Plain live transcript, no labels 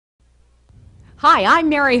Hi, I'm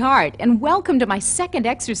Mary Hart, and welcome to my second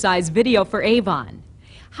exercise video for Avon.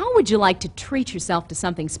 How would you like to treat yourself to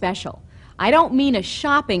something special? I don't mean a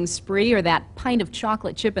shopping spree or that pint of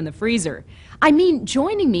chocolate chip in the freezer. I mean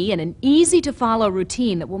joining me in an easy-to-follow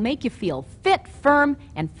routine that will make you feel fit, firm,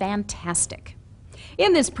 and fantastic.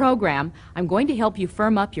 In this program, I'm going to help you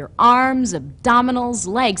firm up your arms, abdominals,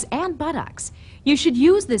 legs, and buttocks. You should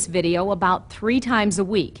use this video about 3 times a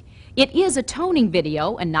week. It is a toning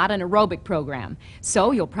video and not an aerobic program,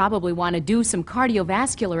 so you'll probably want to do some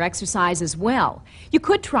cardiovascular exercise as well. You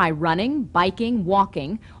could try running, biking,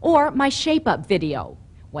 walking, or my shape-up video.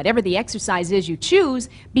 Whatever the exercise is you choose,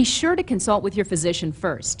 be sure to consult with your physician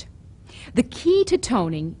first. The key to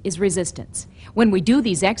toning is resistance. When we do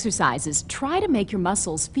these exercises, try to make your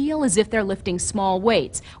muscles feel as if they're lifting small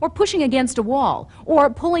weights, or pushing against a wall, or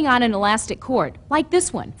pulling on an elastic cord, like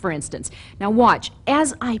this one, for instance. Now watch,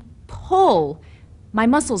 as I pull, my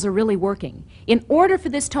muscles are really working. In order for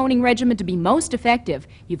this toning regimen to be most effective,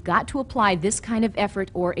 you've got to apply this kind of effort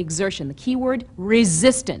or exertion. The key word,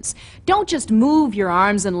 resistance. Don't just move your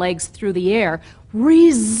arms and legs through the air.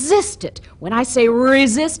 Resist it. When I say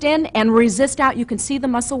resist in and resist out, you can see the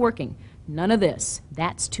muscle working. None of this.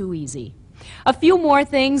 That's too easy. A few more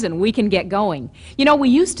things and we can get going. You know, we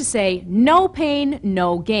used to say, no pain,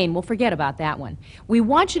 no gain. Well, forget about that one. We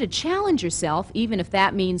want you to challenge yourself, even if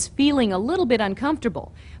that means feeling a little bit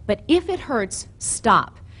uncomfortable. But if it hurts,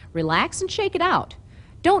 stop. Relax and shake it out.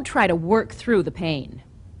 Don't try to work through the pain.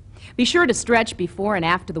 Be sure to stretch before and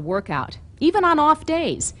after the workout, even on off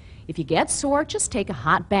days. If you get sore, just take a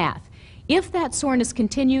hot bath. If that soreness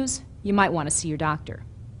continues, you might want to see your doctor.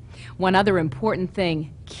 One other important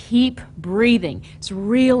thing, keep breathing. It's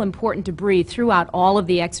real important to breathe throughout all of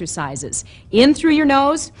the exercises. In through your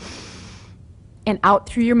nose and out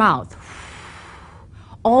through your mouth.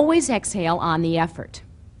 Always exhale on the effort.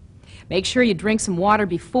 Make sure you drink some water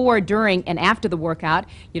before, during, and after the workout.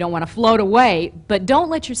 You don't want to float away, but don't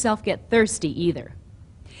let yourself get thirsty either.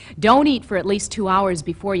 Don't eat for at least 2 hours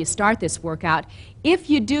before you start this workout. If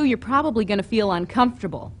you do, you're probably going to feel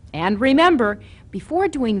uncomfortable. And remember, before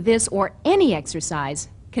doing this or any exercise,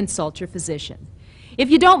 consult your physician. If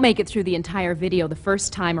you don't make it through the entire video the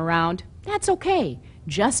first time around, that's okay.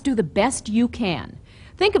 Just do the best you can.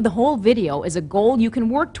 Think of the whole video as a goal you can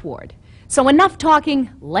work toward. So enough talking,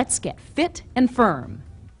 let's get fit and firm.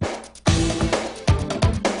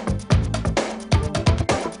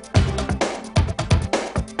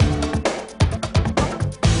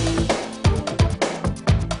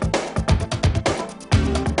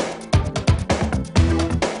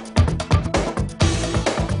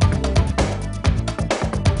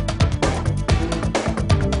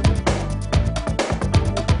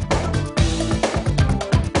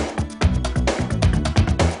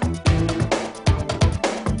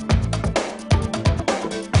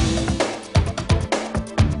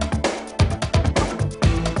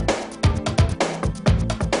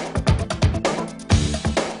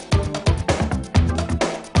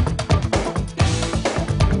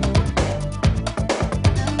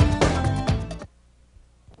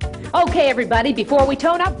 Okay, everybody, before we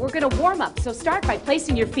tone up, we're going to warm up. So start by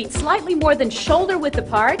placing your feet slightly more than shoulder width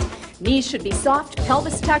apart. Knees should be soft,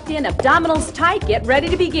 pelvis tucked in, abdominals tight. Get ready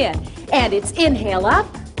to begin. And it's inhale up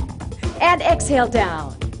and exhale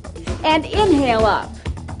down. And inhale up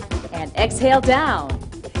and exhale down.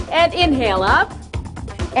 And inhale up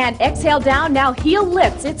and exhale down. Now heel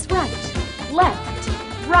lifts. It's right,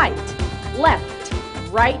 left, right,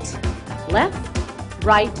 left,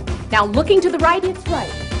 right. Now looking to the right, it's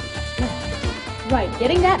right. Right,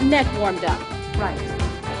 getting that neck warmed up. Right,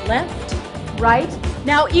 left, right.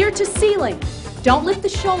 Now ear to ceiling. Don't lift the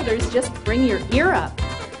shoulders, just bring your ear up.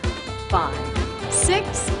 5,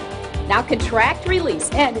 6. Now contract, release,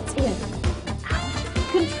 and it's in, out,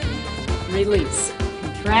 contract, release.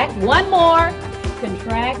 Contract, one more.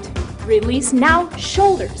 Contract, release. Now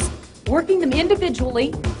shoulders, working them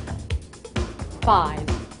individually. 5,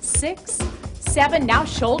 6, 7. Now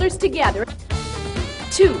shoulders together.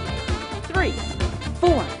 2, 3,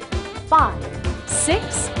 4, 5,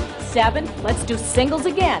 6, 7. Let's do singles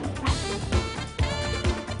again.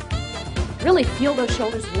 Really feel those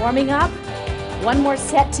shoulders warming up. One more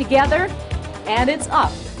set together, and it's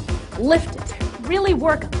up. Lift it. Really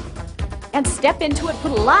work them. And step into it. Put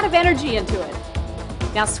a lot of energy into it.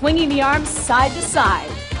 Now swinging the arms side to side.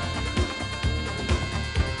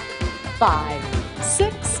 5,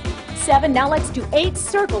 6, 7. Now let's do 8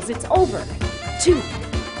 circles. It's over. 2,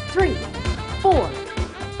 3, 4,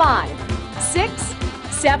 5, 6,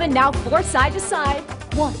 7. Now 4 side to side.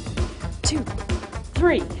 1, 2,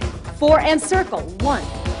 3, 4, and circle. 1,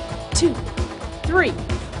 2, 3,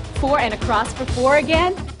 4, and across for 4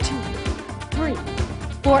 again. 2, 3,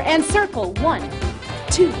 4, and circle. 1,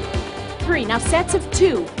 2, 3. Now sets of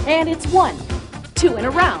 2, and it's 1, 2, and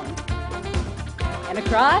around. And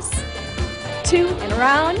across, 2, and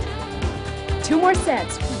around. 2 more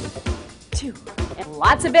sets. 1, 2, and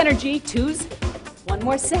lots of energy. 2s. 1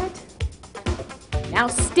 more set. Now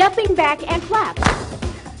stepping back and clap.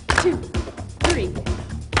 2, 3,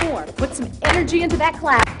 4. Put some energy into that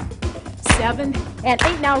clap. 7 and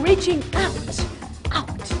 8. Now reaching out,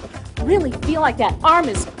 out. Really feel like that arm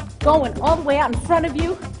is going all the way out in front of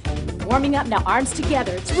you. Warming up. Now arms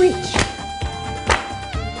together. It's reach.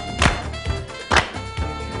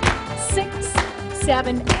 6,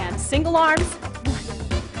 7, and single arms. 1,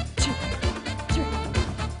 2, 3,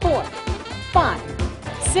 4, 5,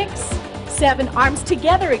 6, 7. Arms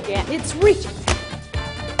together again. It's reaching.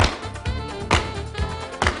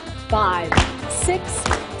 5, 6,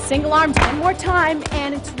 single arms. 1 more time,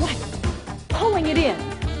 and it's right. Pulling it in.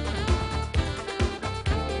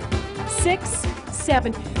 6,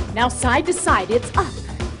 7. Now side to side. It's up.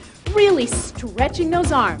 Really stretching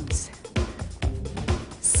those arms.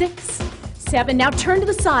 6, 7. Now turn to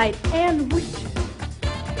the side and reach it.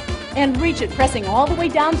 And reach it, pressing all the way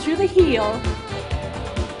down through the heel.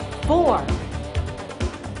 4,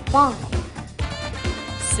 5,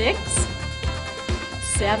 6,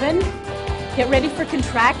 7. Get ready for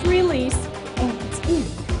contract, release. And it's in,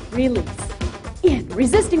 release, in.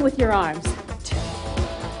 Resisting with your arms. 2,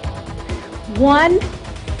 1.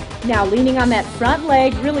 Now leaning on that front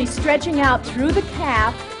leg, really stretching out through the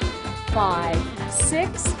calf. 5,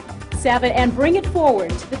 6, 7, and bring it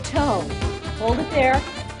forward to the toe. Hold it there,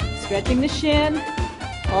 stretching the shin.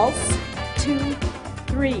 Pulse. 2,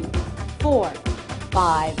 3, 4,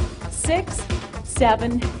 5, 6,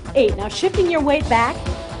 7, 8. Now shifting your weight back,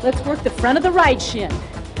 let's work the front of the right shin.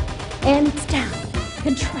 And it's down,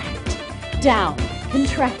 contract, down,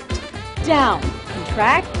 contract, down,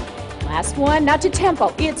 contract. Last one, now to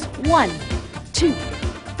tempo. It's 1, 2,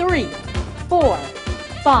 3, 4,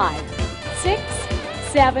 5, 6,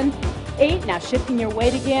 7, 8. Now shifting your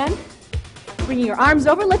weight again. Bringing your arms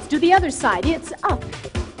over. Let's do the other side. It's up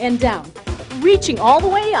and down. Reaching all the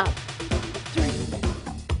way up. 3,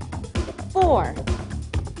 4,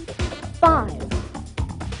 5,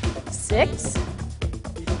 6.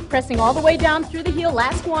 Pressing all the way down through the heel.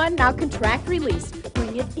 Last one. Now contract, release.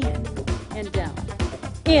 Bring it in and down.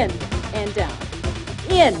 In and down.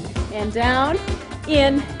 In and down.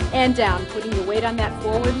 In and down. Putting your weight on that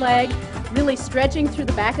forward leg. Really stretching through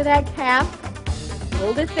the back of that calf.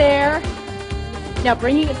 Hold it there. Now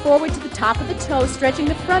bringing it forward to the top of the toe, stretching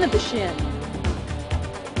the front of the shin.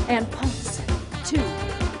 And pulse. 2,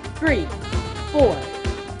 3, 4,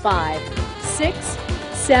 5, 6,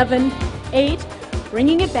 7, 8.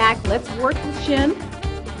 Bringing it back. Let's work the shin.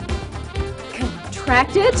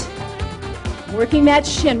 Contract it. Working that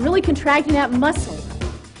shin, really contracting that muscle.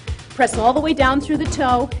 Press all the way down through the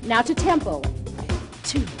toe. Now to tempo.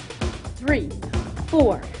 2, 3,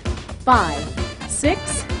 4, 5,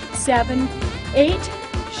 6, 7, 8.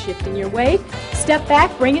 Shifting your weight. Step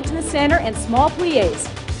back, bring it to the center, and small plies.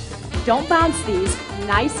 Don't bounce these.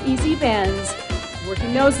 Nice, easy bends.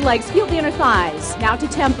 Working those legs. Feel the inner thighs. Now to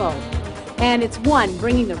tempo. And it's 1,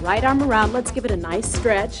 bringing the right arm around. Let's give it a nice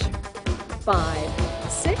stretch. 5,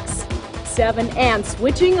 6, 7, and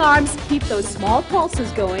switching arms. Keep those small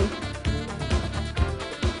pulses going.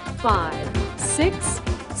 5, 6,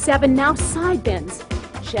 7. Now side bends.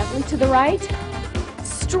 Gently to the right.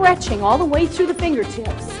 Stretching all the way through the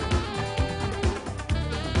fingertips.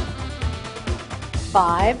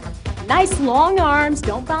 5. Nice long arms.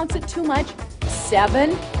 Don't bounce it too much.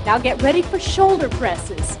 7. Now get ready for shoulder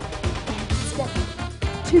presses. And step.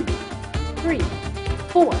 2, 3,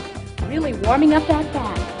 4. Really warming up that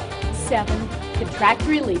back. 7. Contract,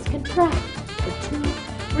 release. Contract. For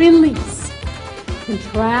 2. Release.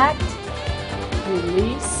 Contract.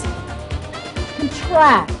 Release.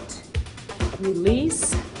 Contract.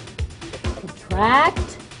 Release.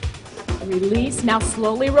 Contract. Release. Now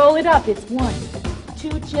slowly roll it up. It's 1,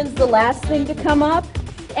 2. Chin's the last thing to come up.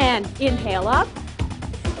 And inhale up.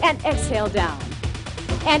 And exhale down.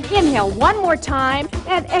 And inhale one more time.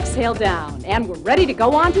 And exhale down. And we're ready to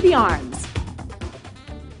go on to the arms.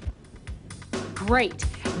 Great.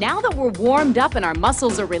 Now that we're warmed up and our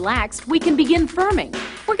muscles are relaxed, we can begin firming.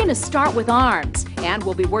 We're going to start with arms, and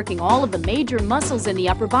we'll be working all of the major muscles in the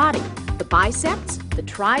upper body. The biceps, the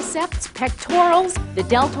triceps, pectorals, the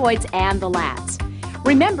deltoids, and the lats.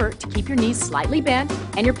 Remember to keep your knees slightly bent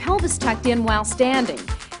and your pelvis tucked in while standing.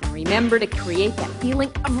 And remember to create that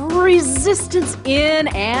feeling of resistance in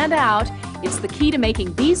and out. It's the key to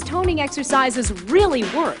making these toning exercises really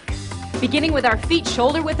work. Beginning with our feet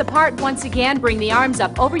shoulder width apart, once again, bring the arms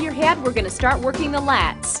up over your head. We're going to start working the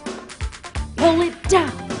lats. Pull it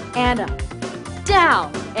down and up,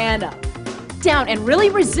 down and up, down, and really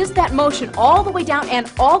resist that motion all the way down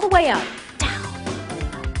and all the way up. Down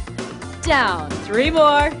and up, down. 3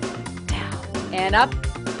 more, down and up.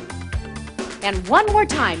 And one more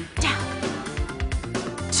time, down.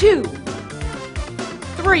 2,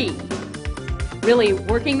 3. Really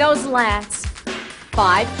working those lats.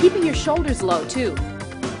 5, keeping your shoulders low too.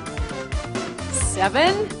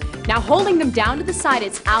 7, now holding them down to the side.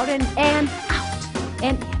 It's out and out,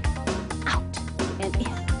 and in, out and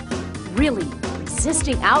in. Really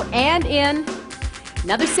resisting out and in.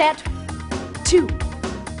 Another set. 2,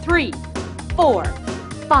 3, 4,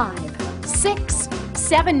 5, 6,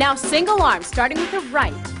 7. Now single arm, starting with the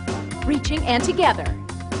right, reaching and together.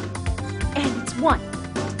 And it's 1,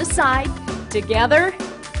 to the side, together,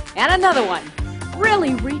 and another one.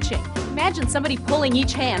 Really reaching. Imagine somebody pulling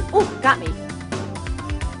each hand. Ooh, got me.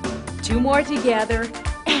 2 more together,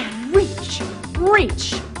 and reach,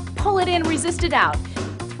 reach. Pull it in, resist it out.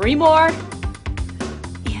 3 more,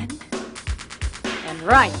 in, and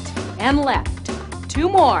right, and left. 2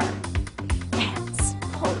 more, and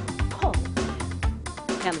pull, pull.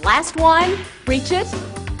 And last one, reach it,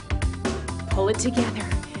 pull it together.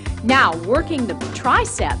 Now, working the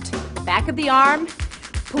tricep, the back of the arm,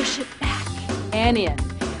 push it back and in.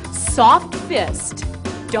 Soft fist.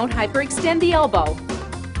 Don't hyperextend the elbow.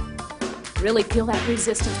 Really feel that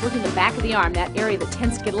resistance, working the back of the arm, that area that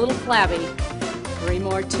tends to get a little flabby. 3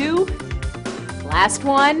 more, 2. Last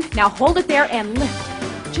one. Now hold it there and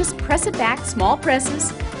lift. Just press it back, small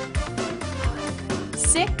presses.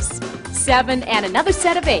 6, 7, and another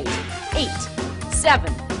set of 8. 8,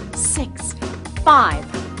 7, 6, 5,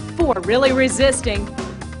 4. Really resisting.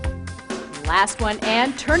 Last one,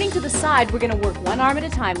 and turning to the side, we're going to work one arm at a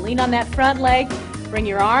time. Lean on that front leg, bring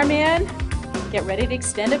your arm in, get ready to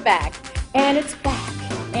extend it back. And it's back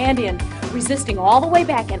and in, resisting all the way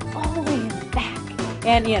back and all the way in, back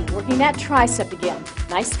and in. Working that tricep again.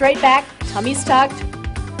 Nice straight back, tummy's tucked.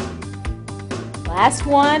 Last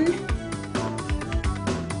one.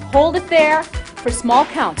 Hold it there for small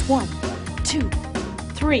counts. 1, 2,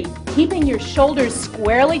 3. Keeping your shoulders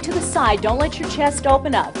squarely to the side. Don't let your chest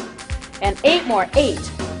open up. And 8 more. 8,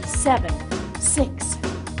 7, 6,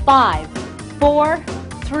 5, 4,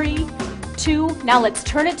 3, 2. Now let's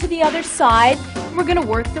turn it to the other side. We're going to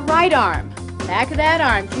work the right arm. Back of that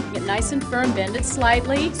arm, keeping it nice and firm. Bend it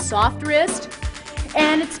slightly. Soft wrist.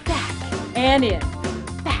 And it's back and in.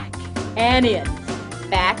 Back and in.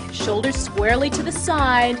 Back. Shoulders squarely to the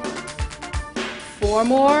side. 4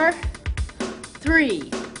 more.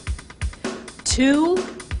 3, 2.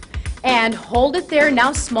 And hold it there.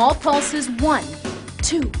 Now small pulses. 1,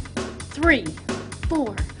 2, 3,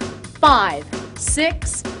 4, 5,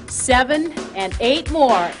 6, 7, and 8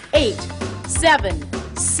 more. 8,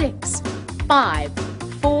 7, 6, 5,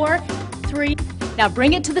 4, 3. Now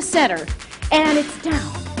bring it to the center. And it's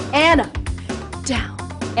down and up, down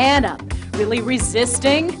and up. Really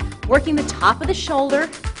resisting. Working the top of the shoulder.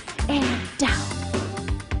 And down,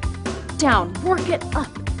 down. Work it up.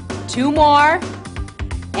 2 more.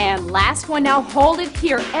 And last one. Now hold it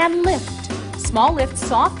here and lift. Small lift,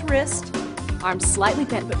 soft wrist. Arms slightly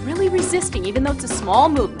bent, but really resisting, even though it's a small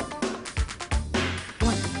movement.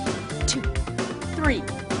 1, 2, 3,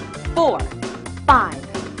 4,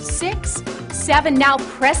 5, 6, 7. Now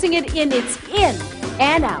pressing it in. It's in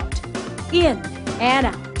and out, in and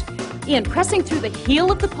out, in. Pressing through the heel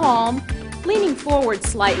of the palm, leaning forward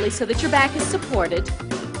slightly so that your back is supported.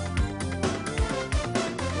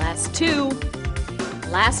 Last 2.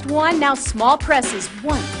 Last one. Now small presses.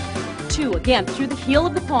 1, 2. Again, through the heel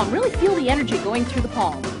of the palm. Really feel the energy going through the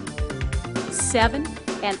palm. 7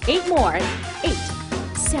 and 8 more. 8,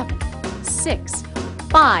 7, 6,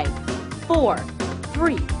 5, 4,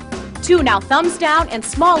 3, 2. Now thumbs down and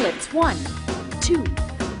small lifts. 1, 2,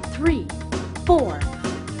 3, 4,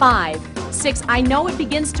 5, 6. I know it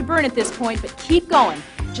begins to burn at this point, but keep going.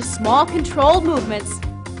 Just small controlled movements.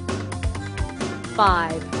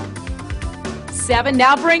 5, 7.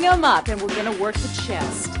 Now bring them up, and we're going to work the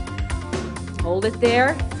chest. Hold it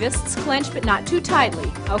there. Fists clenched, but not too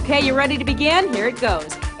tightly. Okay, you ready to begin? Here it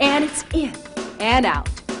goes. And it's in and out.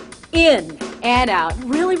 In and out.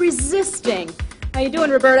 Really resisting. How you doing,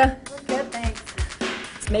 Roberta? Good, thanks.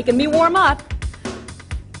 It's making me warm up.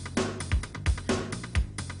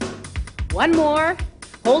 1 more.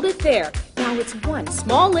 Hold it there. Now it's 1.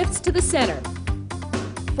 Small lifts to the center.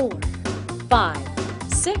 4, 5,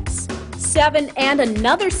 6, 7, and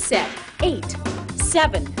another set. 8,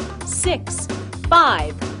 7, 6,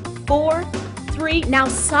 5, 4, 3. Now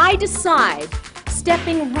side to side,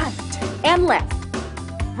 stepping right and left,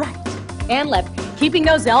 right and left. Keeping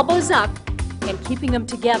those elbows up and keeping them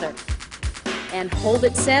together. And hold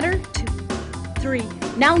it center, 2, 3.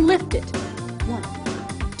 Now lift it, 1,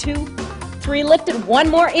 2, 3. Lift it 1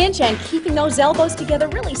 more inch and keeping those elbows together.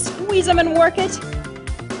 Really squeeze them and work it.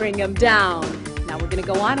 Bring them down. Now we're going to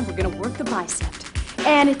go on and we're going to work the bicep.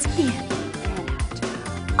 And it's in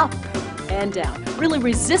and out, up and down. Really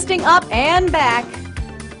resisting up and back.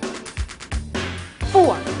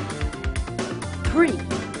 4, 3,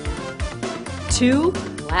 2,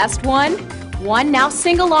 last one. 1, now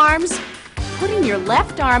single arms. Putting your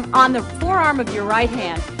left arm on the forearm of your right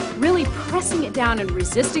hand. Really pressing it down and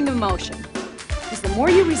resisting the motion. Because the more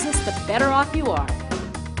you resist, the better off you are.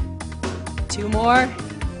 2 more.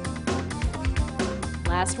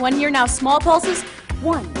 Last one here. Now small pulses.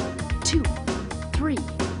 1, 2, 3,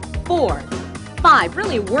 4, 5.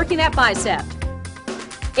 Really working that bicep.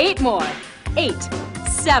 8 more. 8,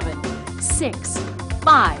 7, 6,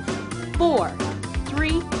 5, 4,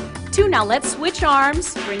 3, 2. Now let's switch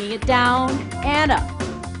arms. Bringing it down and up.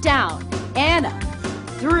 Down and up.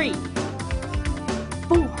 3,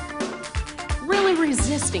 4. Really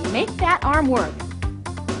resisting. Make that arm work.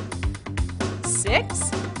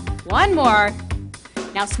 6. 1 more.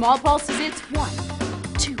 Now small pulses. It's 1,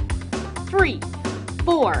 2, 3,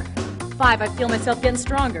 4, 5. I feel myself getting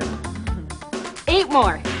stronger. 8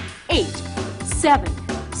 more. 8,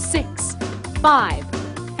 7, 6, 5,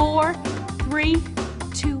 4, 3,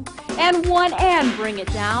 2, and 1. And bring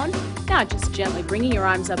it down. Now just gently bringing your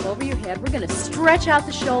arms up over your head. We're going to stretch out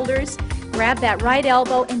the shoulders. Grab that right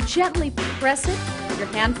elbow and gently press it. Your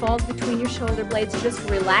hand falls between your shoulder blades. Just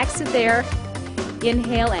relax it there.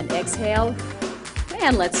 Inhale and exhale.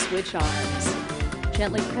 And let's switch arms.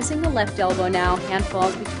 Gently pressing the left elbow now. Hand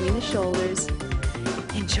falls between the shoulders.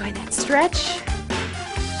 Enjoy that stretch.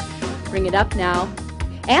 Bring it up now.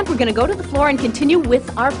 And we're going to go to the floor and continue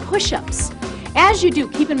with our push-ups. As you do,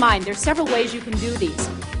 keep in mind, there's several ways you can do these.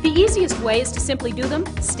 The easiest way is to simply do them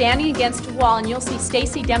standing against a wall, and you'll see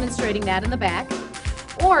Stacy demonstrating that in the back.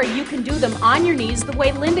 Or you can do them on your knees the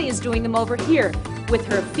way Linda is doing them over here, with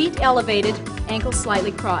her feet elevated, ankles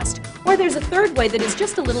slightly crossed. Or there's a third way that is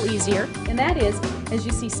just a little easier, and that is, as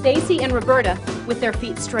you see Stacy and Roberta with their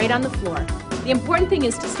feet straight on the floor. The important thing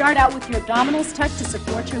is to start out with your abdominals tucked to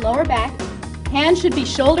support your lower back. Hands should be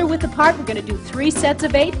shoulder width apart. We're going to do 3 sets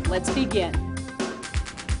of 8. Let's begin.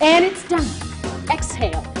 And it's down.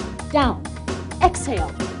 Exhale. Down.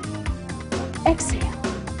 Exhale. Exhale.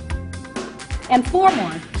 And 4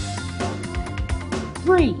 more.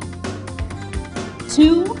 3,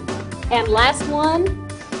 2, and last one.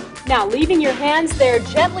 Now, leaving your hands there,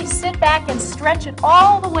 gently sit back and stretch it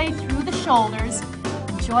all the way through the shoulders.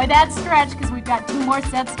 Enjoy that stretch because we've got 2 more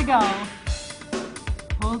sets to go.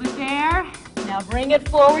 Hold it there. Now bring it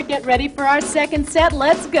forward. Get ready for our second set.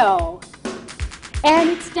 Let's go. And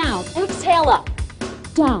it's down. Exhale up.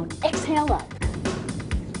 Down. Exhale up.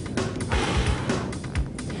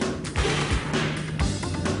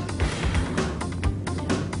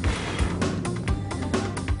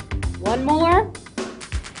 One more.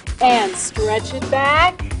 And stretch it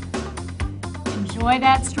back. Enjoy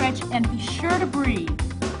that stretch and be sure to breathe.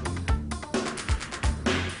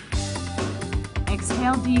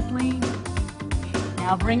 Exhale deeply.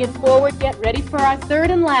 Now bring it forward. Get ready for our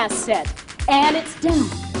third and last set. And it's down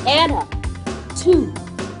and up. 2,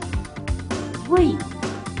 3,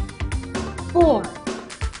 4,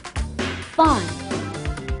 5,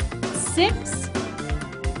 6,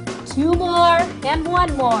 2 more, and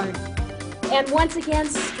 1 more. And once again,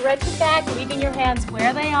 stretch it back, leaving your hands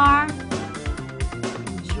where they are.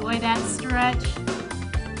 Enjoy that stretch.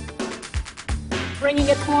 Bringing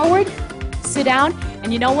it forward, sit down,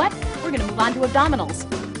 and you know what? We're going to move on to abdominals.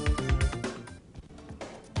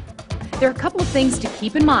 There are a couple of things to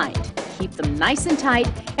keep in mind. Keep them nice and tight,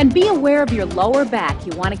 and be aware of your lower back.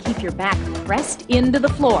 You want to keep your back pressed into the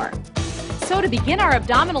floor. So to begin our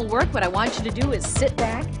abdominal work, what I want you to do is sit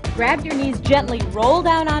back, grab your knees gently, roll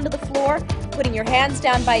down onto the floor, putting your hands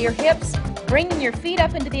down by your hips, bringing your feet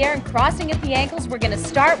up into the air and crossing at the ankles. We're going to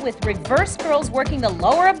start with reverse curls, working the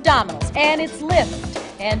lower abdominals, and it's lift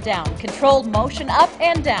and down. Controlled motion up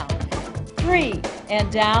and down. 3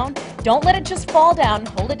 and down. Don't let it just fall down.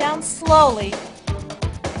 Hold it down slowly.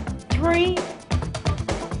 3,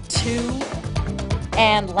 2,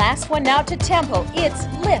 and last one now to tempo. It's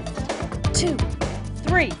lift, 2,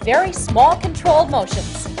 3. Very small controlled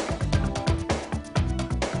motions.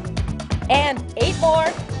 And 8 more.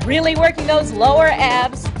 Really working those lower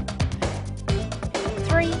abs.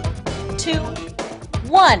 3, 2,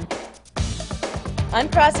 1.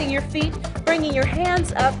 Uncrossing your feet, bringing your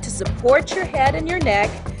hands up to support your head and your neck.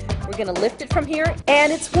 We're going to lift it from here,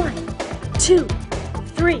 and it's 1, 2,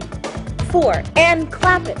 3, 4, and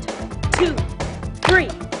clap it. 2, 3,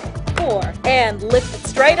 4, and lift it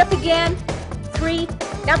straight up again. 3,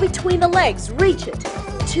 now between the legs, reach it.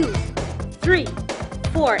 2, 3,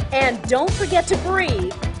 4, and don't forget to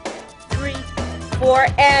breathe. 3, 4,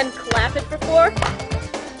 and clap it for 4.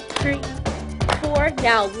 3, 4,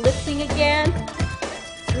 now lifting again.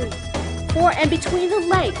 3, 4, and between the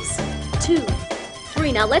legs. 2,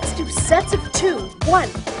 3, now let's do sets of 2. 1,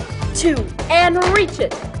 2, and reach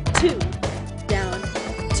it. 2, down,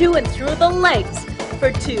 2, and through the legs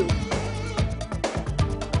for 2.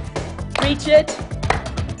 Reach it.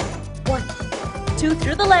 1, 2,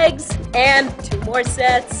 through the legs, and 2 more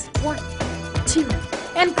sets. 1, 2,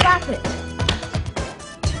 and clap it.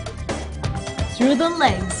 2, through the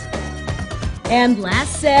legs. And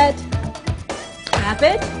last set. Clap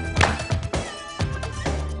it.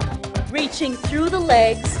 Reaching through the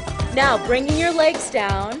legs. Now bringing your legs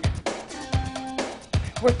down.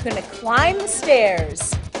 We're going to climb the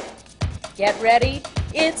stairs. Get ready.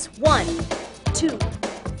 It's 1, 2,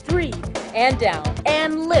 3, and down,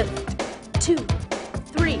 and lift. 2,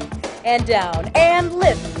 3, and down, and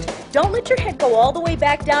lift. Don't let your head go all the way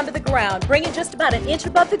back down to the ground. Bring it just about an inch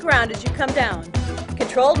above the ground as you come down.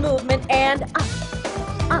 Controlled movement, and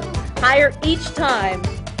up, higher each time.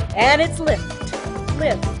 And it's lift,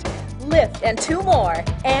 lift, lift, and 2 more,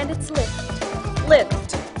 and it's lift,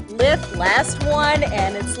 lift, lift. Last one,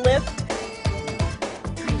 and it's lift.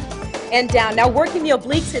 3, and down. Now working the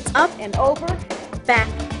obliques, it's up and over, back,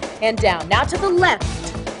 and down. Now to the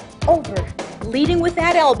left, over, leading with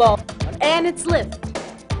that elbow, and it's lift,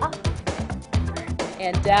 up,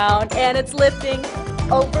 and down, and it's lifting,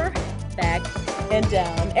 over, back, and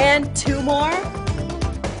down, and 2 more.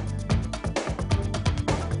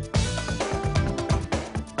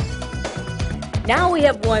 Now we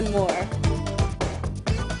have 1 more,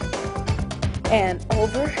 and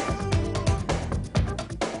over.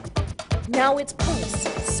 Now it's pulse,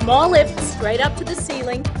 small lift straight up to the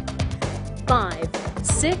ceiling. 5,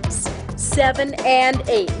 6, 7, and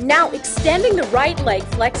 8. Now extending the right leg,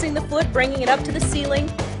 flexing the foot, bringing it up to the ceiling.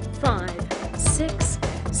 5, 6,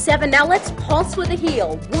 7. Now let's pulse with the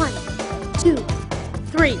heel. 1, 2,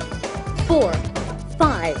 3, 4,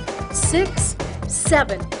 5, 6,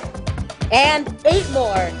 7, and 8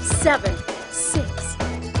 more. 7, 6,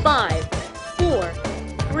 5, 4,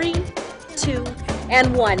 3, 2,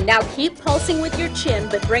 and 1. Now keep pulsing with your chin,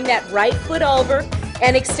 but bring that right foot over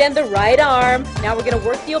and extend the right arm. Now we're going to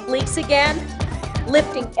work the obliques again.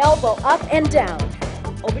 Lifting elbow up and down,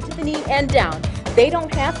 over to the knee and down. They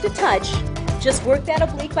don't have to touch. Just work that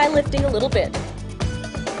oblique by lifting a little bit.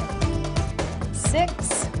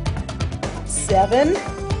 6, 7,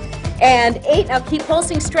 and 8. Now keep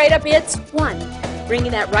pulsing straight up. It's 1.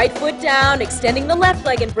 Bringing that right foot down, extending the left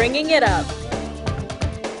leg and bringing it up.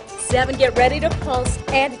 7, get ready to pulse,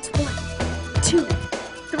 and it's 1, 2,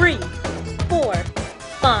 3, 4,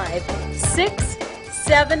 5, 6,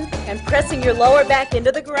 7, and pressing your lower back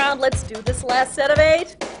into the ground. Let's do this last set of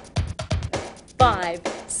 8. 5,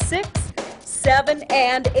 6, 7,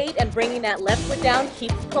 and 8, and bringing that left foot down.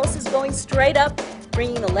 Keep the pulses going straight up,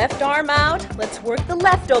 bringing the left arm out. Let's work the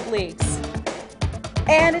left obliques.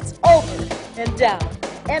 And it's over and down,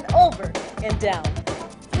 and over and down.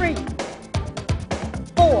 3,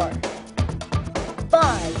 4,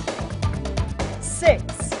 5, 6,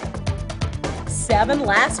 7,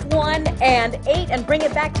 last one, and 8, and bring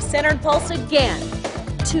it back to center and pulse again.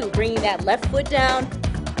 2, bringing that left foot down.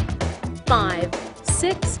 5,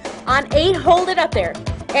 6, on 8, hold it up there,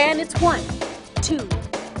 and it's 1, 2,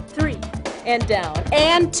 3, and down,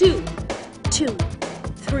 and 2, 2,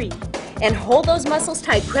 3, and hold those muscles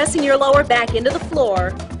tight, pressing your lower back into the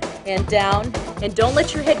floor, and down, and don't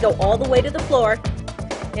let your head go all the way to the floor,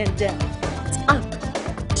 and down. It's up,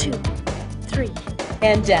 2, 3,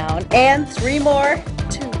 and down, and 3 more,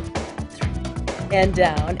 2, 3, and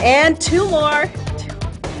down, and 2 more,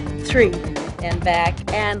 2, 3, and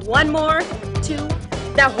back, and 1 more, 2.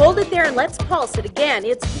 Now hold it there and let's pulse it again.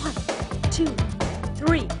 It's 1, 2,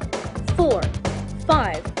 3, 4,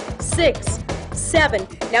 5, 6, 7.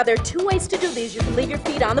 Now there are 2 ways to do these. You can leave your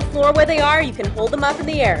feet on the floor where they are. You can hold them up in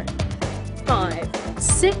the air. 5,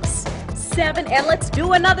 6, 7, and let's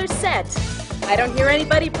do another set. I don't hear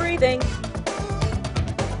anybody breathing.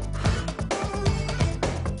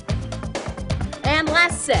 And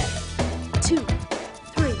last set. 2,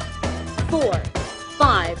 3, 4,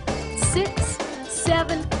 5, 6,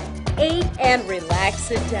 7, 8, and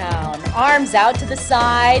relax it down. Arms out to the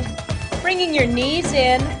side, bringing your knees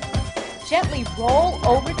in, gently roll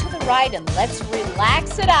over to the right and let's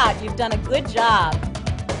relax it out. You've done a good job.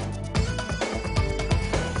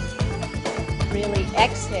 Really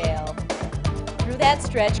exhale through that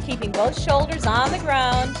stretch, keeping both shoulders on the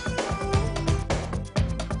ground.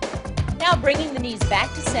 Now bringing the knees back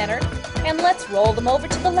to center, and let's roll them over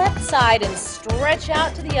to the left side and stretch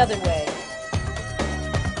out to the other way.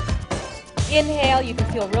 Inhale, you can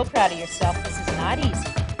feel real proud of yourself. This is not easy.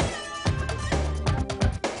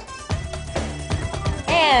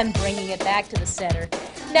 And bringing it back to the center.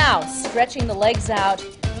 Now, stretching the legs out.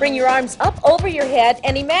 Bring your arms up over your head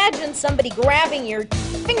and imagine somebody grabbing your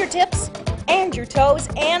fingertips and your toes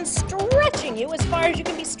and stretching you as far as you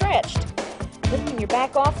can be stretched. Lifting your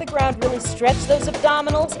back off the ground, really stretch those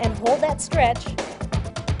abdominals and hold that stretch.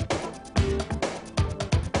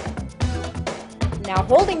 Now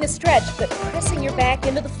holding the stretch, but pressing your back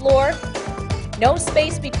into the floor. No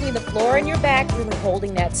space between the floor and your back, really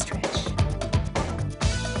holding that stretch.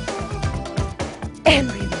 And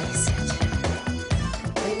release it.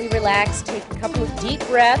 Completely relax, take a couple of deep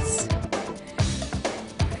breaths.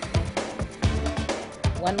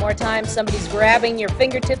 One more time, somebody's grabbing your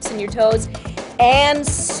fingertips and your toes and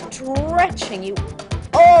stretching you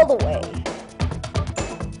all the way.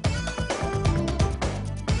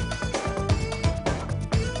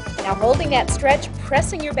 Now holding that stretch,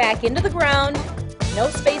 pressing your back into the ground, no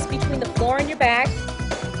space between the floor and your back.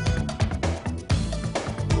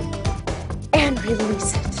 And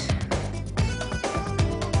release it.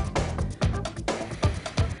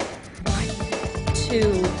 1,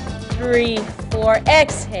 2, 3, 4,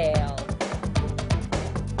 exhale.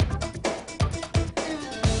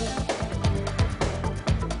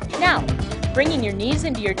 Now, bringing your knees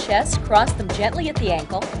into your chest, cross them gently at the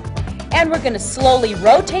ankle, and we're going to slowly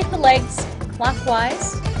rotate the legs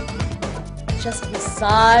clockwise. Just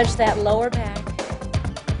massage that lower back.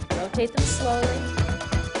 Rotate them slowly.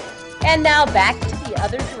 And now back to the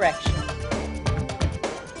other direction.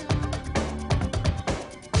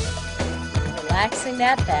 Relaxing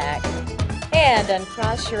that back. And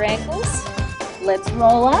uncross your ankles. Let's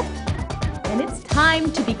roll up. And it's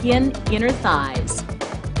time to begin inner thighs.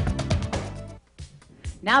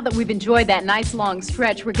 Now that we've enjoyed that nice long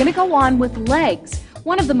stretch, we're going to go on with legs.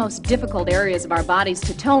 One of the most difficult areas of our bodies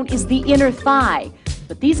to tone is the inner thigh,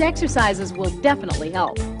 but these exercises will definitely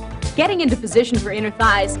help. Getting into position for inner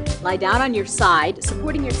thighs, lie down on your side,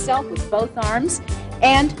 supporting yourself with both arms,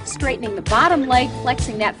 and straightening the bottom leg,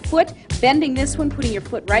 flexing that foot, bending this one, putting your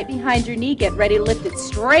foot right behind your knee. Get ready to lift it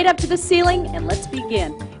straight up to the ceiling, and let's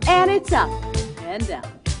begin. And it's up, and down,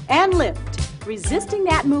 and lift. Resisting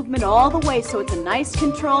that movement all the way so it's a nice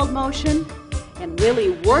controlled motion and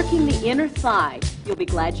really working the inner thigh. You'll be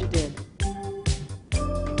glad you did.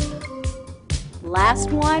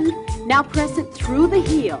 Last one. Now press it through the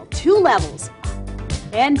heel. 2 levels.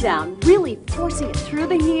 Up and down. Really forcing it through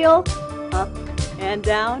the heel. Up and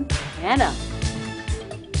down and up.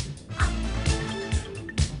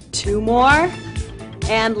 2 more.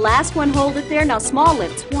 And last one, hold it there. Now small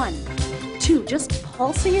lifts. 1, 2, just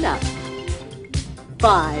pulsing it up.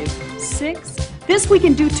 5, 6. This we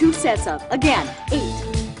can do 2 sets of. Again, 8,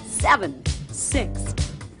 7, 6,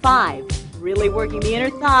 5. Really working the inner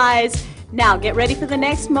thighs. Now get ready for the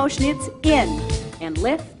next motion. It's in and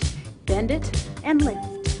lift, bend it and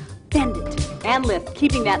lift, bend it and lift.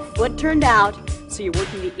 Keeping that foot turned out so you're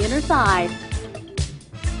working the inner thigh.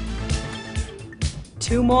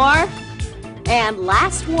 2 more. And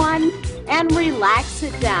last one. And relax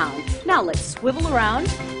it down. Now let's swivel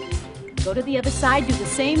around. Go to the other side, do the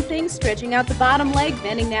same thing, stretching out the bottom leg,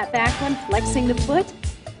 bending that back one, flexing the foot,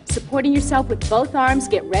 supporting yourself with both arms.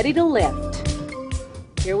 Get ready to lift.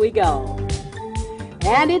 Here we go.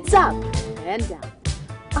 And it's up and down,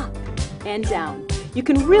 up and down. You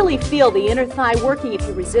can really feel the inner thigh working if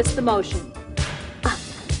you resist the motion. Up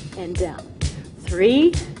and down.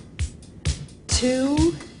 3,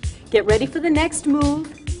 2, get ready for the next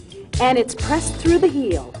move. And it's pressed through the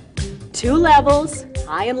heel. 2 levels.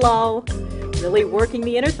 High and low, really working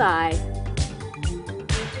the inner thigh.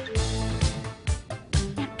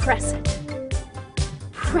 And press it.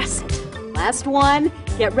 Press it. Last one.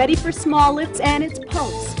 Get ready for small lifts, and it's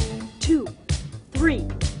pulse. 2, 3,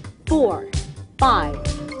 4, 5,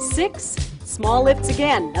 6. Small lifts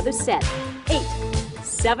again. Another set. 8,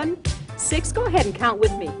 7, 6. Go ahead and count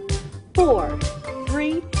with me. 4,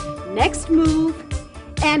 3. Next move,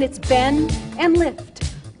 and it's bend and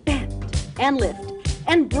lift. Bend and lift.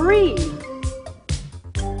 And breathe.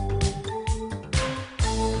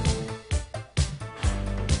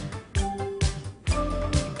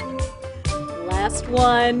 Last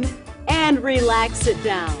one. And relax it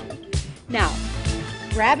down. Now,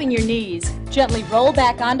 Grabbing your knees, gently roll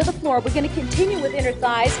back onto the floor. We're going to continue with inner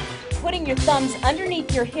thighs, putting your thumbs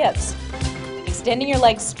underneath your hips, extending your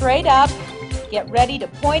legs straight up. Get ready to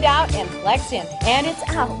point out and flex in. And it's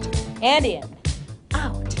out and in,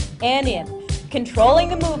 out and in. Controlling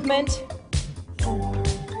the movement. 4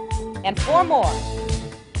 and 4 more.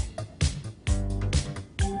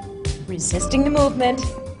 Resisting the movement.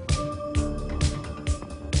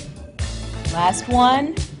 Last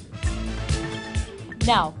one.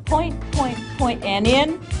 Now, point, point, point, and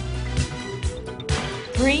in.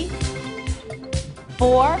 3,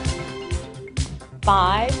 4,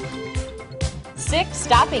 5, 6.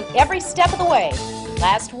 Stopping every step of the way.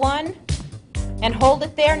 Last one. And hold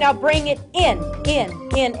it there. Now bring it in,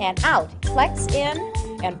 and out. Flex in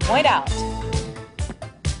and point out.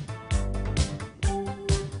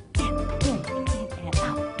 In, and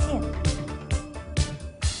out, in.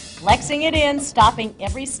 Flexing it in, stopping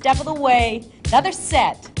every step of the way. Another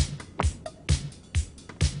set.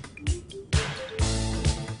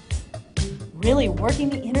 Really working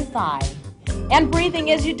the inner thigh. And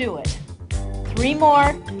breathing as you do it. 3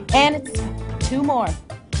 more, and it's 2 more.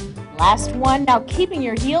 Last one. Now keeping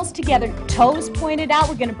your heels together, toes pointed out.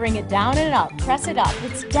 We're going to bring it down and up. Press it up.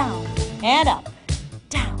 It's down and up,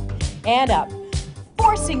 down and up.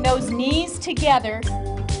 Forcing those knees together.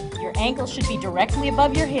 Your ankles should be directly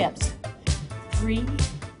above your hips. 3,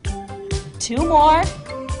 2 more,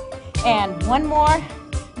 and 1 more.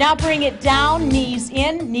 Now bring it down, knees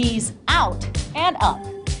in, knees out, and up.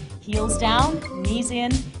 Heels down, knees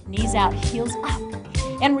in, knees out, heels up.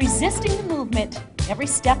 And resisting the movement every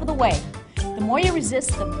step of the way. The more you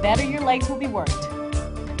resist, the better your legs will be worked.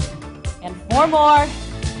 And 4 more.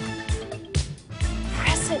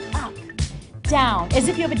 Press it up, down, as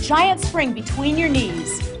if you have a giant spring between your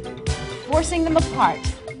knees, forcing them apart.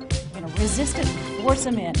 You're going to resist it and force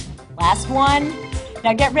them in. Last one.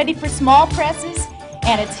 Now get ready for small presses,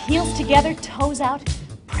 and it's heels together, toes out.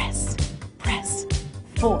 Press, press.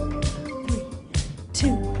 4, 3, 2,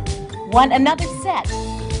 1. Another set.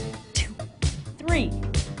 2, 3,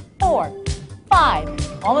 4,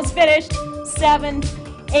 5. Almost finished. 7,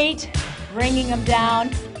 8. Bringing them down.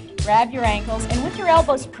 Grab your ankles, and with your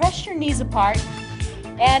elbows, press your knees apart,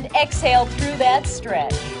 and exhale through that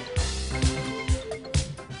stretch.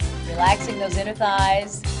 Relaxing those inner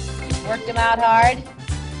thighs. You've worked them out hard.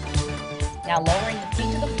 Now lowering the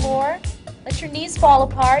feet to the floor. Let your knees fall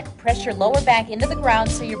apart. Press your lower back into the ground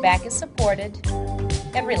so your back is supported.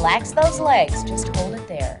 And relax those legs. Just hold it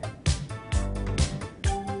there.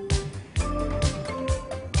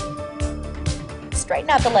 Straighten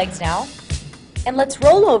out the legs now. And let's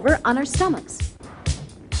roll over on our stomachs.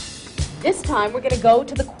 This time we're going to go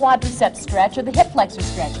to the quadricep stretch or the hip flexor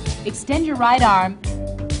stretch. Extend your right arm,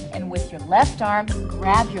 and with your left arm,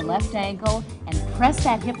 grab your left ankle and press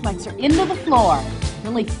that hip flexor into the floor,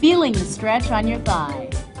 really feeling the stretch on your thigh.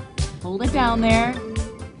 Hold it down there,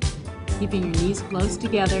 keeping your knees close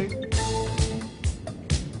together.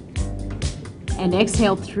 And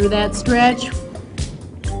exhale through that stretch.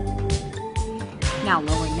 Now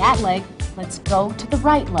lowering that leg, let's go to the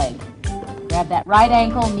right leg. Grab that right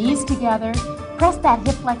ankle, knees together, press that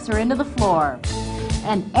hip flexor into the floor,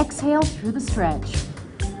 and exhale through the stretch.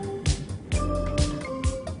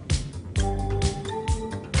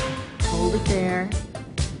 Hold it there.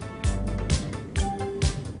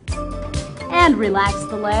 And relax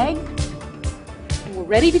the leg. And we're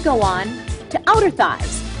ready to go on to outer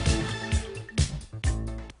thighs.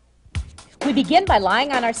 We begin by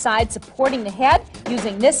lying on our side, supporting the head,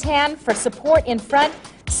 using this hand for support in front.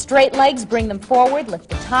 Straight legs, bring them forward. Lift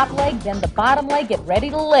the top leg, then the bottom leg. Get ready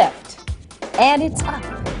to lift. And it's up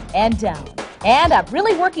and down and up.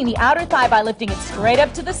 Really working the outer thigh by lifting it straight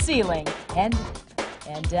up to the ceiling. And up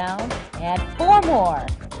and down. And 4 more.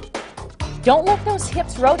 Don't let those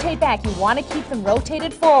hips rotate back. You want to keep them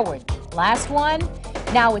rotated forward. Last one.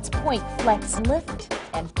 Now it's point, flex, lift,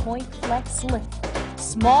 and point, flex, lift.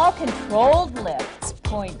 Small controlled lifts.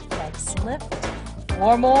 Point, flex, lift.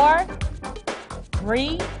 4 more.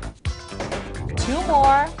 3, 2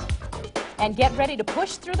 more. And get ready to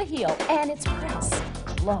push through the heel. And it's press.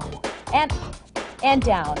 Low and up and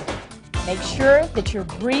down. Make sure that you're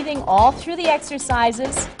breathing all through the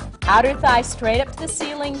exercises. Outer thigh straight up to the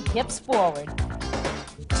ceiling, hips forward.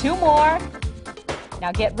 2 more.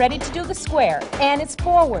 Now get ready to do the square. And it's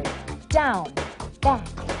forward, down, back,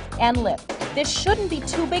 and lift. This shouldn't be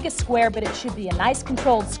too big a square, but it should be a nice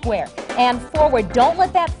controlled square. And forward, don't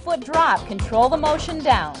let that foot drop. Control the motion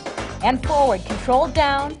down. And forward, controlled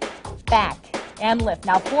down, back, and lift.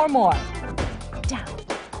 Now 4 more. Down,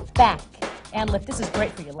 back, and lift. This is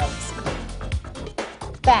great for your legs.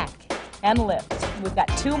 Back, and lift. We've got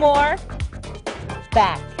 2 more.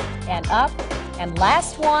 Back and up. And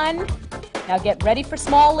last one. Now get ready for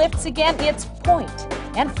small lifts again. It's point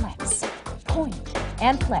and flex, point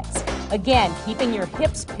and flex. Again, keeping your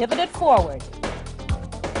hips pivoted forward.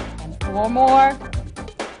 And 4 more.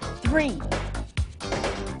 3,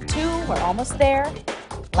 2, we're almost there.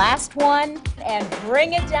 Last one, and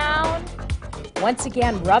bring it down. Once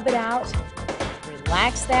again, rub it out.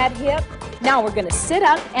 Relax that hip. Now we're going to sit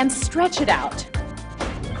up and stretch it out.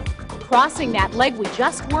 Crossing that leg we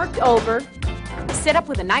just worked over. Sit up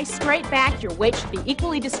with a nice straight back. Your weight should be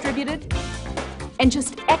equally distributed. And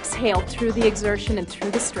just exhale through the exertion and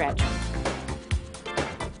through the stretch.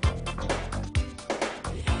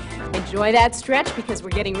 Enjoy that stretch because we're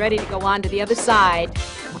getting ready to go on to the other side.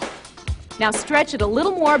 Now stretch it a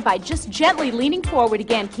little more by just gently leaning forward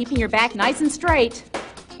again, keeping your back nice and straight.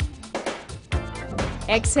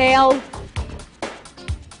 Exhale.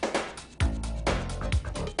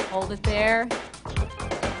 Hold it there.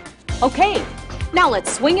 Okay, now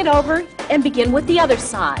let's swing it over and begin with the other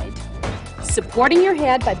side. Supporting your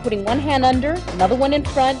head by putting one hand under, another one in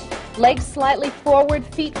front, legs slightly forward,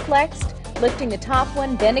 feet flexed, lifting the top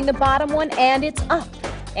one, bending the bottom one, and it's up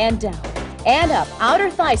and down and up. Outer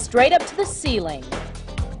thigh straight up to the ceiling.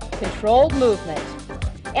 Controlled movement.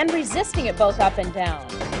 And resisting it both up and down.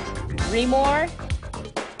 3 more.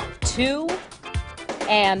 2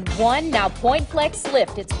 and 1. Now point, flex,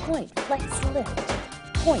 lift. It's point, flex, lift.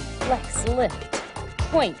 Point, flex, lift.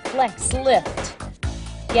 Point, flex, lift.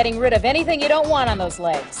 Getting rid of anything you don't want on those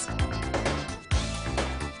legs.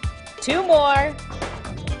 2 more.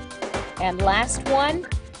 And last one.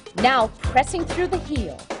 Now pressing through the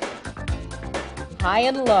heel. High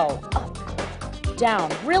and low, up,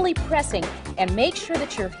 down, really pressing. And make sure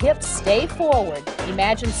that your hips stay forward.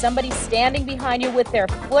 Imagine somebody standing behind you with their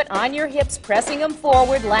foot on your hips, pressing them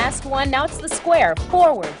forward. Last one. Now it's the square.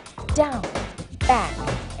 Forward, down, back,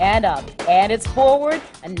 and up. And it's forward.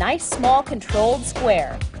 A nice, small, controlled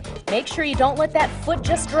square. Make sure you don't let that foot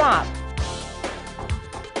just drop.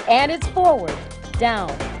 And it's forward,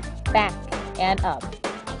 down, back, and up.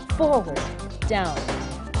 Forward, down,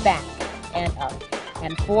 back, and up.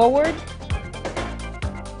 And forward.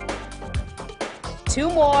 2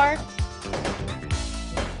 more.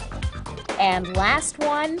 And last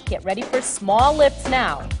one. Get ready for small lifts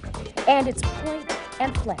now. And it's point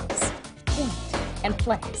and flex. Point and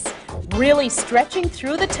flex. Really stretching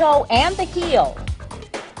through the toe and the heel.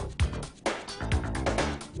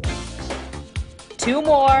 2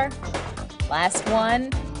 more. Last one.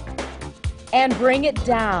 And bring it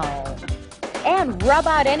down. And rub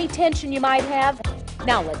out any tension you might have.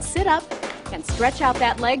 Now let's sit up and stretch out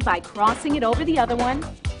that leg by crossing it over the other one.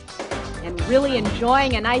 And really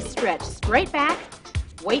enjoying a nice stretch. Straight back,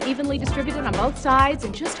 weight evenly distributed on both sides,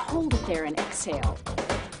 and just hold it there and exhale.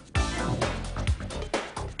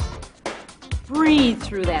 Breathe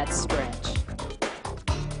through that stretch.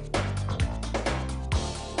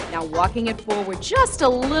 Now walking it forward just a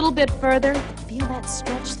little bit further. Feel that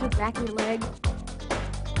stretch through the back of your leg.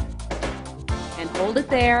 And hold it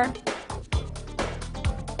there.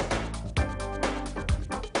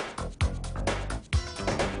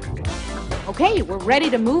 Okay, we're ready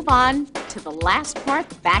to move on to the last part,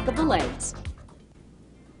 the back of the legs.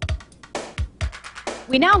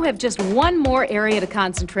 We now have just one more area to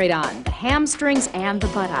concentrate on, the hamstrings and the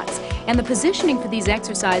buttocks. And the positioning for these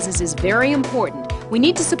exercises is very important. We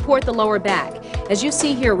need to support the lower back. As you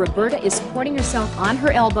see here, Roberta is supporting herself on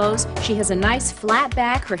her elbows. She has a nice flat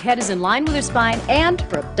back, her head is in line with her spine, and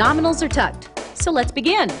her abdominals are tucked. So let's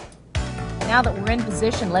begin. Now that we're in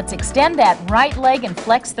position, let's extend that right leg and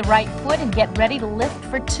flex the right foot and get ready to lift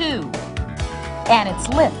for 2. And it's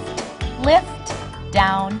lift, lift,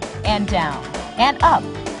 down, and up, and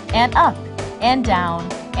up, and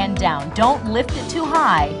down, and down. Don't lift it too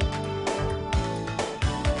high.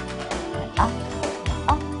 And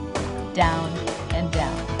up, down, and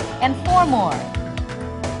down. And 4 more.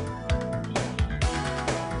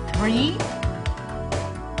 3.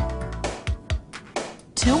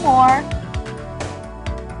 2 more.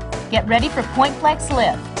 Get ready for point, flex,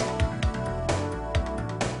 lift.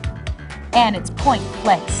 And it's point,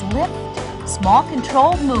 flex, lift. Small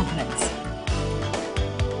controlled movements.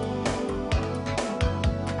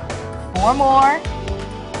 4 more.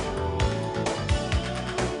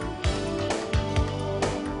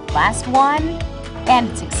 Last one. And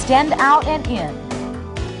it's extend out and in.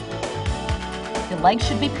 The legs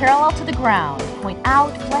should be parallel to the ground. Point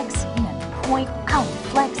out, flex in. Point out,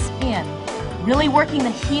 flex in. Really working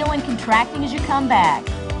the heel and contracting as you come back.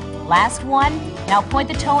 Last one. Now point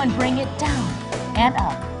the toe and bring it down and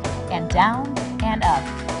up and down and up.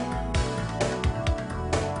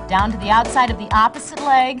 Down to the outside of the opposite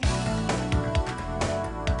leg.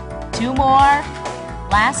 2 more.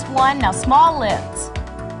 Last one. Now small lifts.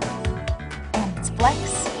 And it's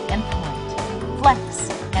flex and point. Flex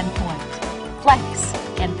and point. Flex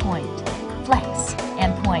and point. Flex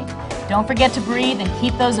and point. Don't forget to breathe and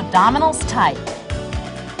keep those abdominals tight.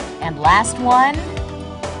 And last one.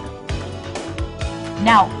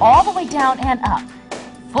 Now all the way down and up.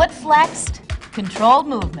 Foot flexed, controlled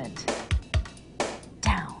movement.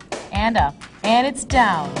 Down and up. And it's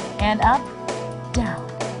down and up, down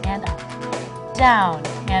and up, down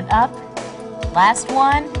and up. Last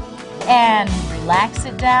one. And relax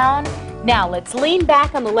it down. Now let's lean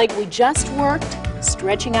back on the leg we just worked,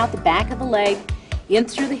 stretching out the back of the leg, in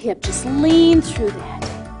through the hip. Just lean through that.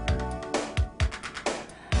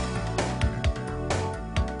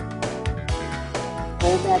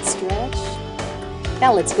 Hold that stretch.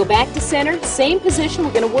 Now let's go back to center. Same position.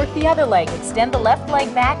 We're going to work the other leg. Extend the left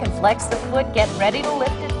leg back and flex the foot. Get ready to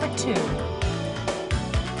lift it for 2.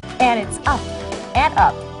 And it's up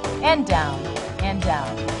and down and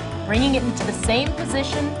down. Bringing it into the same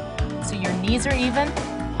position so your knees are even.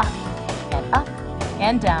 Up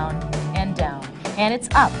and down and down. And it's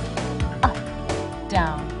up,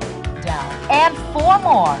 down, down. And 4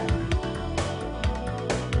 more.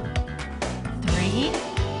 3,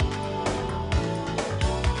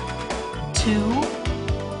 2.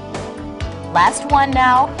 Last one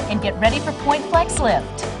now, and get ready for point flex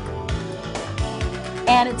lift.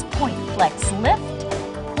 And it's point flex lift,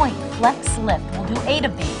 point flex lift. We'll do 8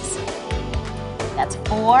 of these. That's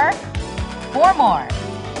 4. 4 more.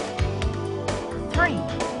 3,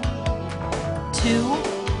 2,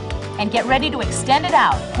 and get ready to extend it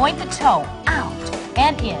out. Point the toe out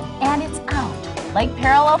and in, and it's out. Leg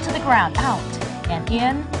parallel to the ground, out and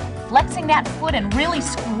in. Flexing that foot and really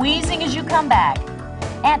squeezing as you come back.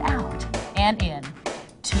 And out and in.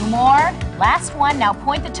 2 more. Last one. Now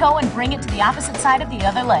point the toe and bring it to the opposite side of the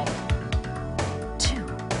other leg. 2.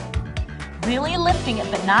 Really lifting it,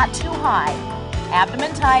 but not too high.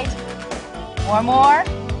 Abdomen tight. 4 more.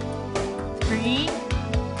 3,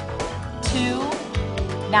 2.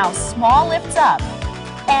 Now small lifts up.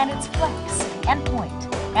 And it's flex and point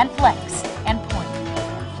and flex and point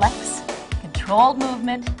and flex. Controlled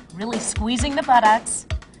movement. Really squeezing the buttocks,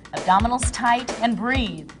 abdominals tight, and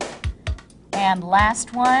breathe. And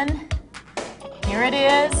last one, here it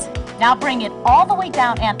is. Now bring it all the way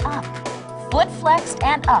down and up, foot flexed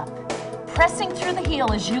and up, pressing through the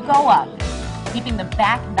heel as you go up, keeping the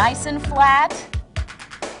back nice and flat.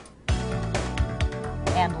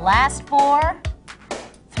 And last 4,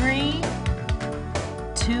 3,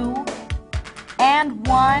 2, and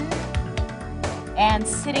 1, and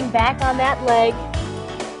sitting back on that leg,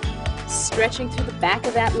 stretching through the back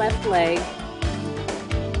of that left leg.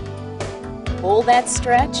 Hold that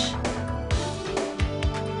stretch.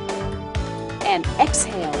 And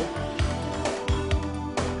exhale.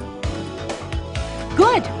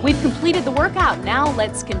 Good. We've completed the workout. Now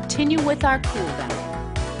let's continue with our cool down.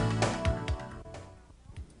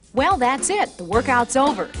 Well, that's it. The workout's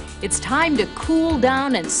over. It's time to cool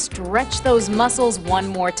down and stretch those muscles one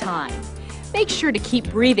more time. Make sure to keep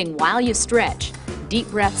breathing while you stretch. Deep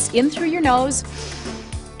breaths in through your nose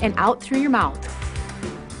and out through your mouth.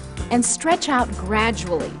 And stretch out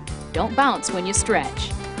gradually. Don't bounce when you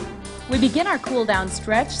stretch. We begin our cool down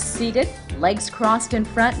stretch seated, legs crossed in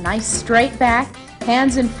front, nice straight back,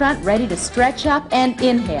 hands in front, ready to stretch up and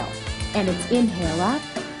inhale. And it's inhale up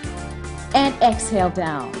and exhale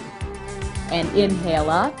down. And inhale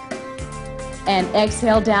up and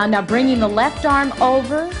exhale down. Now bringing the left arm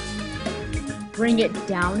over, bring it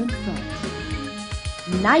down in front.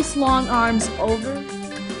 Nice long arms over,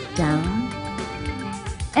 down,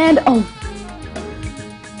 and over.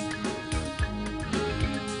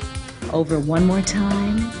 Over one more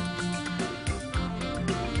time.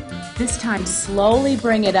 This time slowly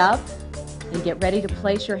bring it up and get ready to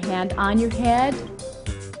place your hand on your head.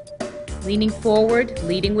 Leaning forward,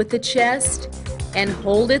 leading with the chest, and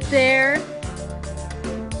hold it there.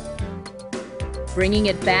 Bringing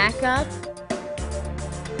it back up.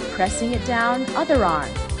 Pressing it down, other arm,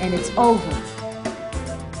 and it's over,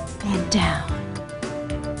 and down,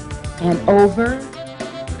 and over,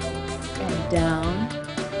 and down,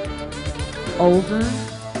 over,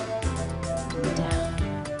 and down.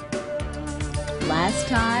 Last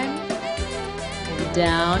time, and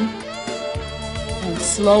down, and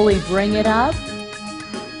slowly bring it up.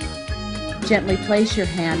 Gently place your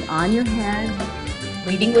hand on your head,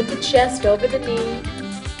 leading with the chest over the knee,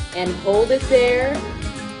 and hold it there.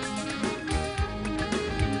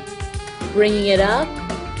 Bringing it up,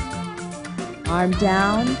 arm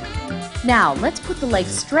down, Now, let's put the leg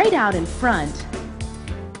straight out in front,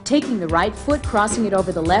 taking the right foot, crossing it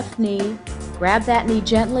over the left knee. Grab that knee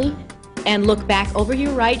gently and look back over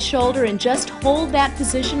your right shoulder and just hold that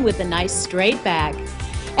position with a nice straight back.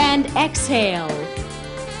 And exhale.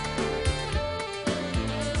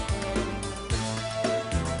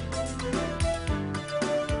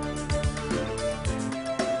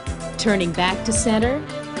 Turning back to center.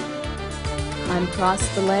 Uncross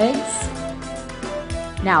the legs.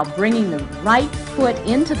 Now bringing the right foot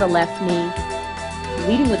into the left knee,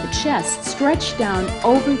 leading with the chest, stretch down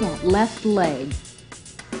over that left leg.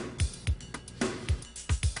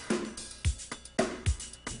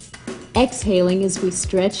 Exhaling as we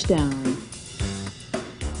stretch down.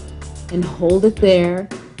 And hold it there.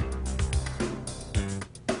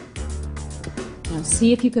 Now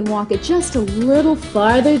see if you can walk it just a little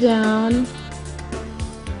farther down.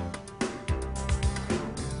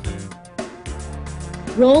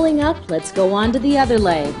 Rolling up, let's go on to the other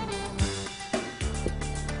leg.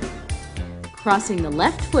 Crossing the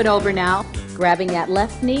left foot over now, grabbing that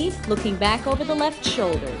left knee, looking back over the left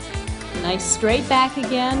shoulder. Nice straight back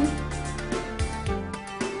again.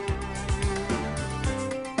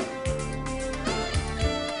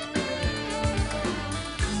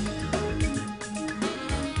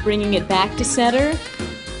 Bringing it back to center.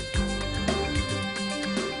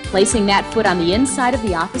 Placing that foot on the inside of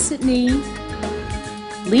the opposite knee.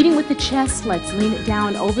 Leading with the chest, let's lean it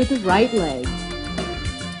down over the right leg.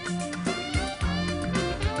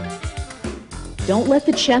 Don't let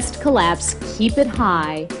the chest collapse, keep it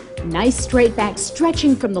high. Nice straight back,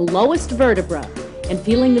 stretching from the lowest vertebra and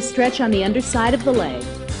feeling the stretch on the underside of the leg.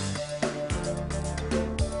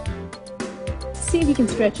 See if you can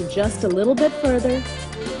stretch it just a little bit further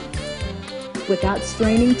without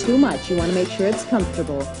straining too much. You want to make sure it's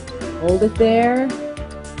comfortable. Hold it there.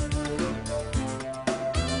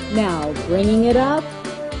 Now, bringing it up,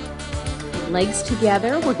 legs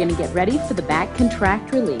together, we're going to get ready for the back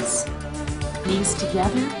contract release. Knees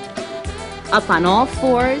together, up on all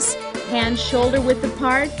fours, hands shoulder width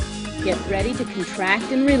apart. Get ready to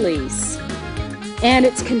contract and release. And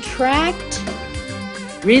it's contract,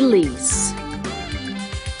 release.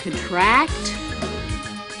 Contract,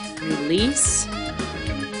 release,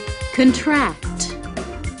 contract,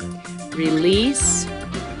 release,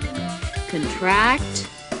 contract,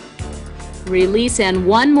 release, and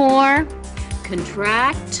one more.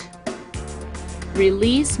 Contract,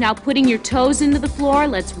 release. Now putting your toes into the floor,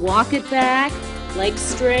 let's walk it back. Legs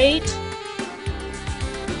straight.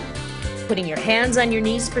 Putting your hands on your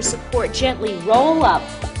knees for support. Gently roll up.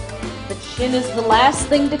 The chin is the last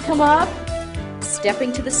thing to come up.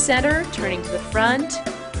 Stepping to the center, turning to the front.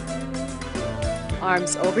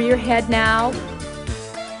 Arms over your head now.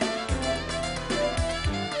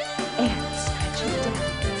 And stretching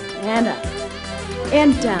down and up.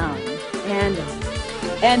 And down, and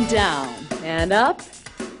up, and down, and up.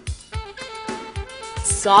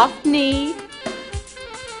 Soft knee.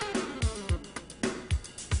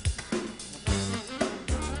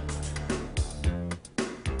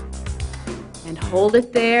 And hold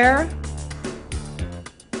it there.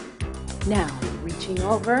 Now, reaching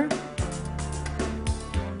over.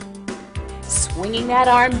 Swinging that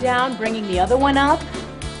arm down, bringing the other one up.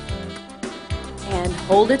 And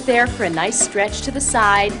hold it there for a nice stretch to the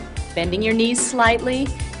side, bending your knees slightly,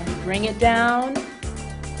 and bring it down.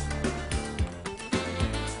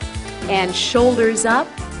 And shoulders up,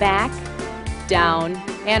 back, down,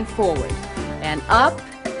 and forward. And up,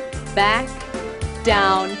 back,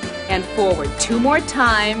 down, and forward. Two more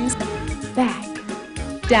times. Back,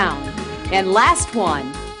 down, and last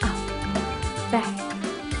one. Up,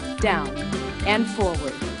 back, down, and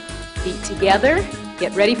forward. Feet together.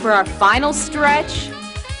 Get ready for our final stretch.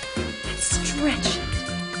 And stretch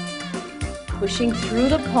it. Pushing through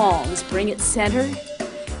the palms. Bring it center.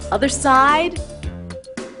 Other side.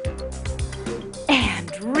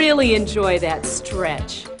 And really enjoy that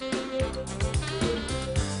stretch.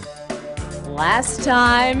 Last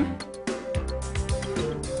time.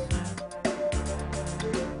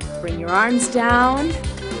 Bring your arms down.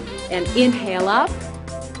 And inhale up.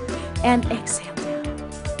 And exhale.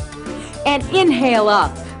 And inhale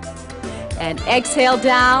up, and exhale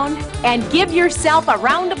down, and give yourself a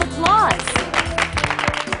round of applause.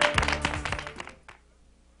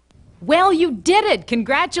 Well, you did it!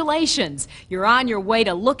 Congratulations! You're on your way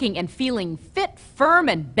to looking and feeling fit, firm,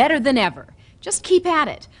 and better than ever. Just keep at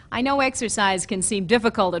it. I know exercise can seem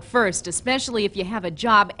difficult at first, especially if you have a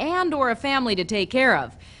job and or a family to take care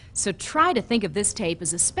of. So try to think of this tape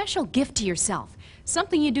as a special gift to yourself,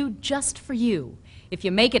 something you do just for you. If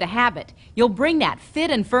you make it a habit, you'll bring that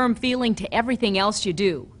fit and firm feeling to everything else you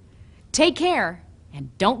do. Take care,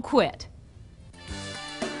 and don't quit.